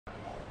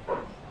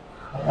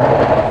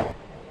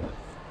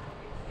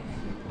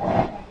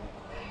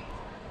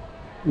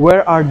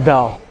Where art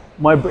thou,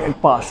 my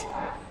breakfast?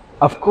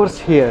 Of course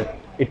here,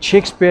 it's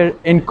Shakespeare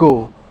and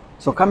Co.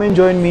 So come and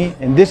join me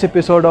in this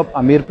episode of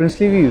Amir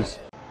Princely Views.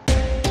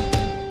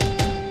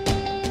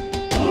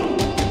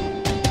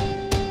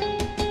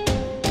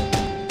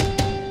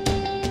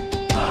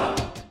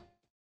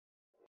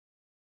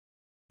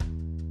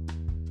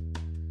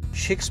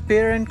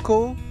 Shakespeare and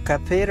Co.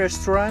 Cafe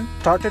Restaurant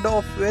started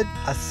off with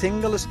a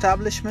single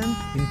establishment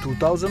in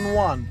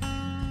 2001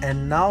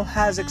 and now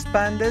has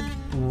expanded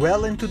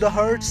well into the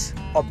hearts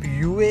of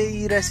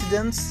UAE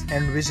residents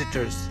and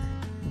visitors.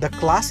 The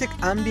classic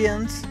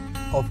ambience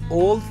of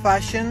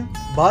old-fashioned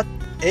but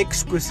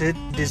exquisite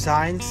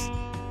designs,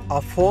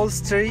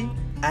 upholstery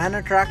and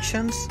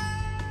attractions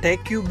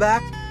take you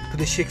back to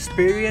the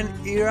Shakespearean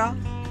era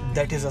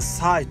that is a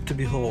sight to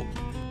behold.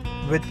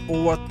 With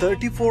over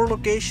 34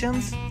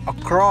 locations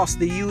across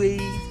the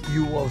UAE,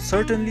 you will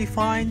certainly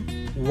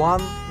find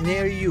one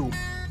near you.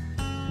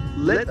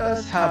 Let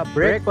us have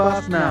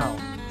breakfast now,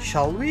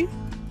 shall we?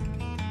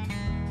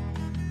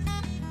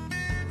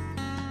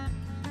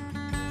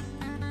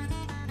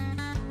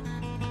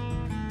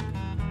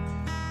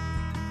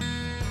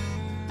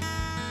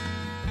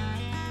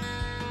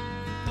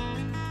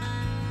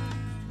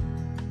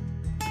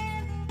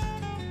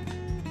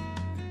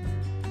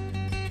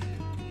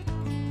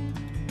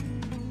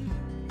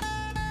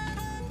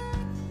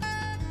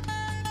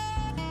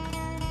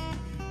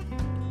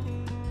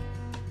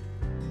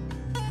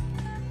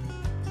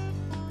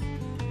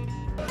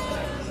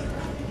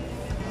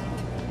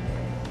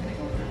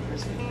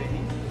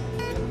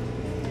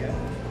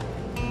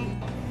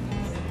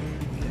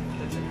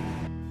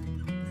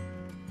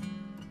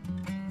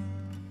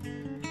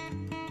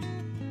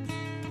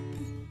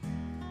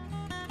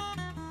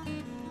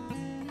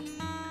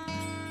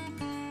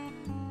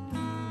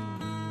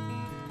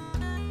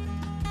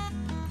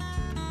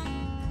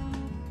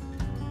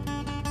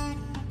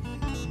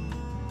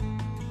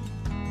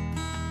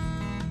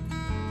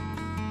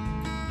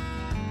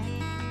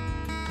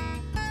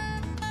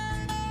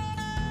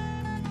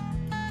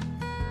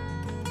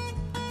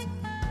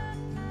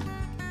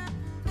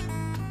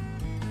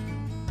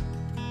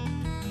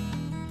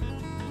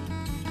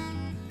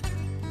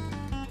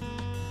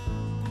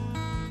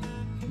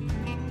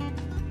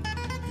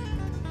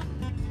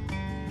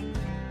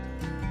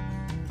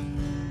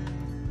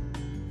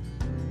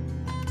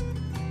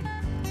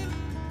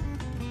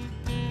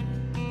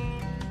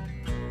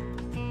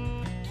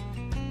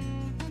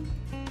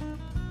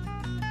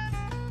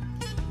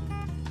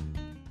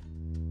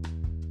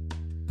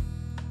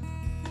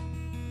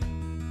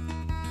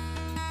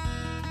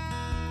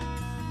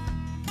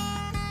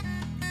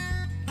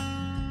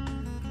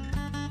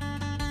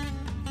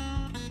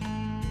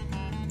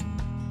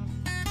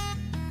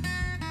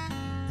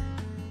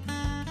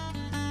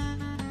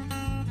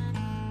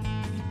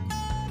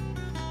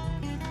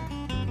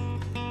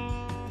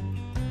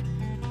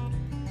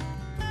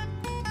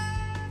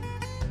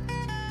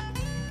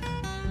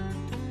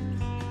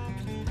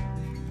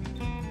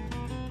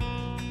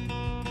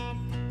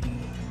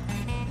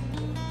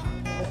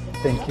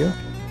 Thank you.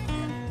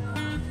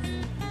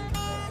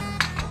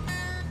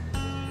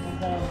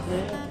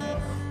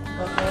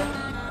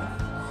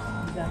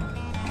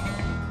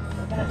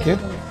 Thank you.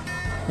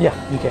 Yeah,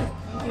 you can.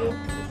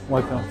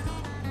 Welcome.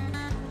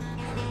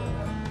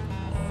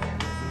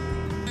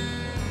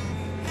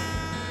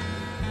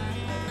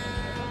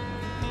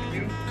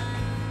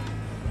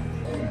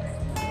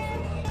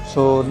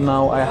 So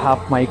now I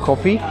have my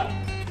coffee,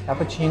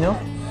 cappuccino.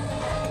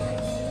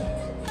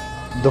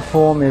 The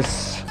foam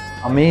is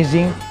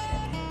amazing.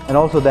 And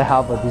also they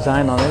have a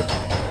design on it,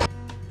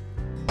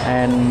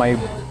 and my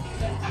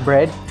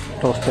bread,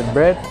 toasted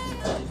bread.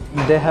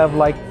 They have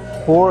like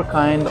 4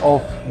 kind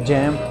of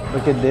jam.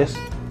 Look at this.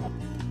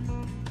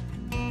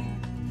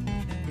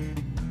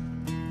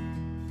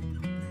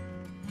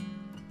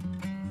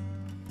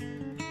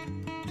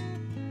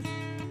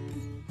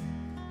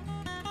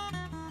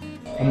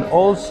 And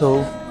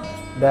also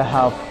they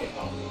have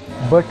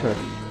butter.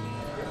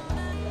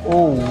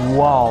 Oh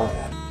wow.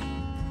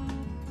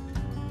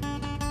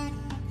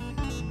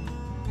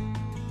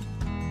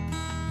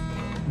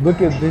 Look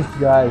at this,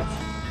 guys.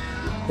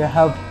 They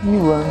have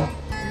even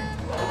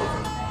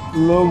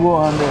logo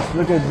on this.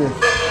 Look at this.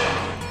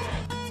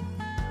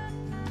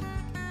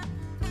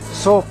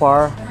 So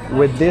far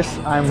with this,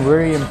 I'm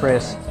very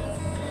impressed.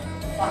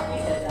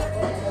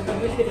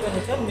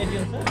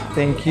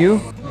 Thank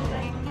you.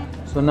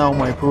 So now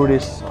my food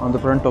is on the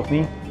front of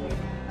me,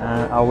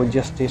 and I will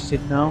just taste it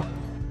now.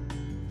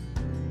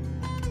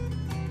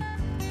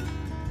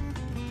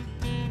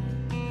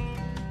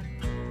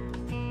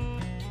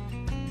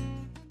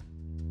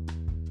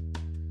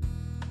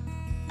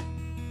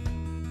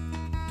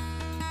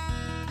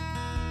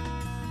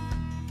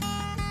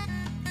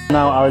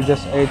 Now I'll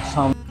just add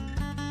some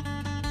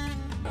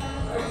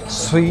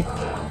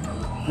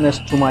sweetness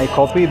to my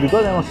coffee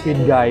because I'm a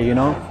sweet guy, you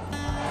know.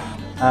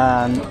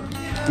 And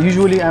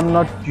usually I'm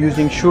not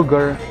using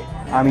sugar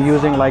I'm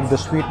using like the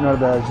sweetener,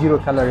 the 0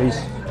 calories,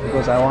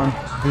 because I want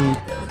to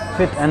be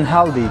fit and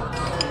healthy.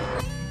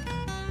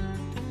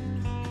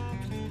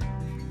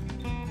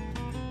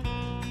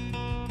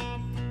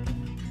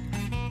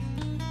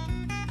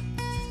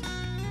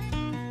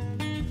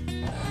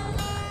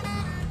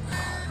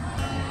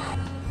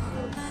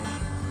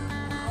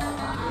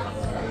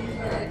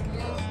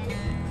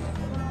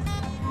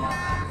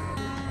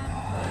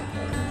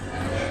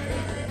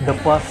 The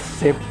first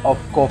sip of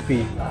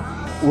coffee,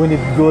 when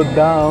it goes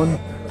down,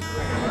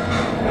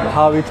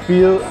 how it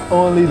feels,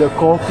 only the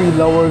coffee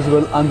lovers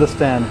will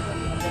understand.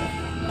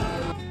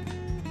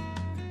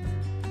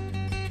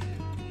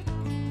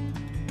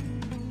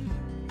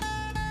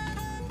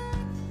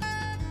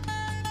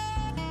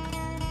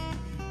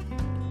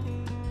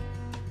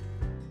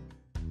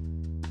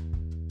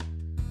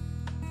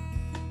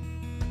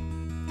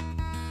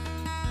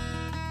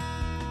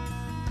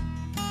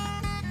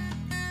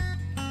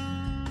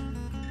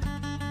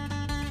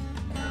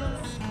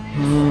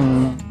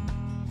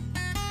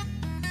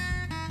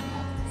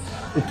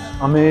 It's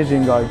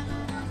amazing, guys.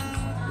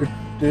 It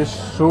tastes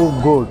so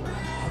good.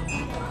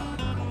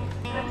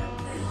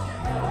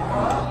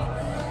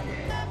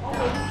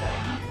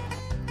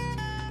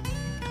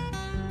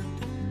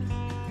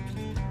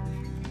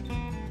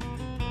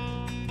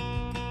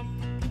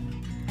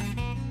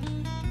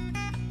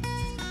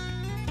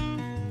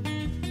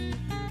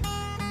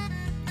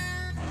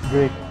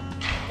 Great.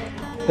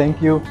 Thank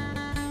you.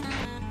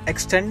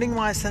 Extending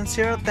my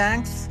sincere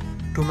thanks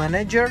to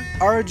manager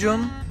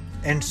Arjun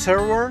and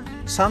server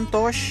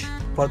Santosh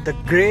for the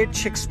great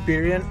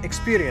Shakespearean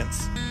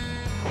experience.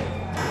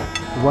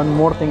 One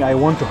more thing I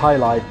want to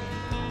highlight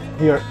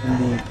here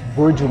in the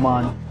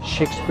Burjuman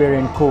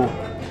Shakespearean Co.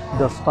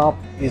 The staff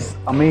is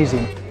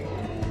amazing.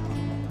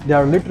 They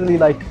are literally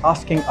like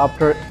asking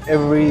after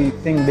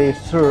everything they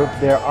serve,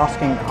 they are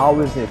asking how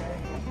is it.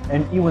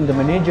 And even the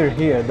manager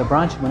here, the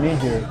branch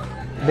manager,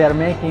 they are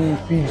making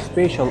feel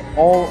special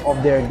all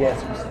of their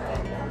guests.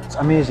 It's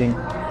amazing.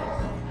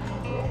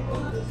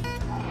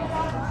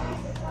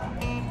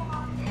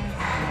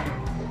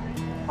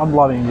 I'm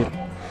loving it.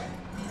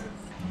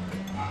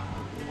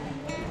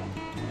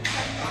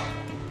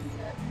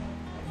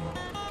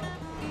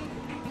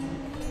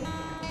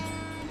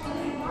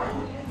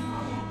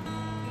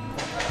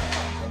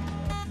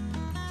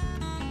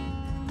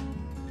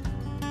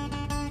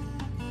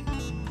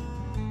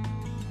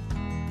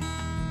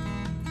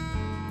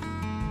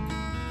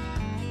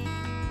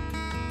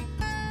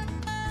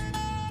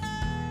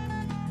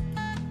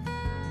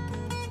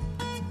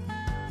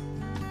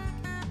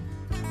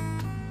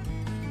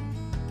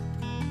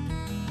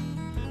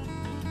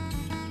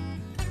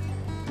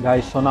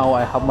 Guys, so now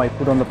I have my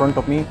food on the front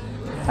of me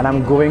and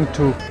I'm going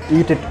to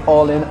eat it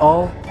all in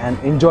all and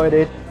enjoy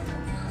it.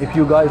 If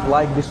you guys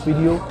like this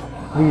video,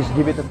 please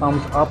give it a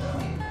thumbs up.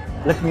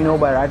 Let me know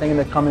by writing in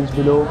the comments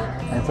below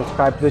and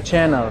subscribe to the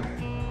channel.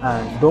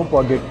 And don't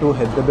forget to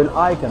hit the bell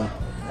icon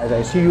as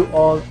I see you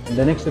all in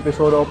the next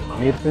episode of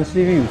Amir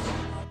Reviews.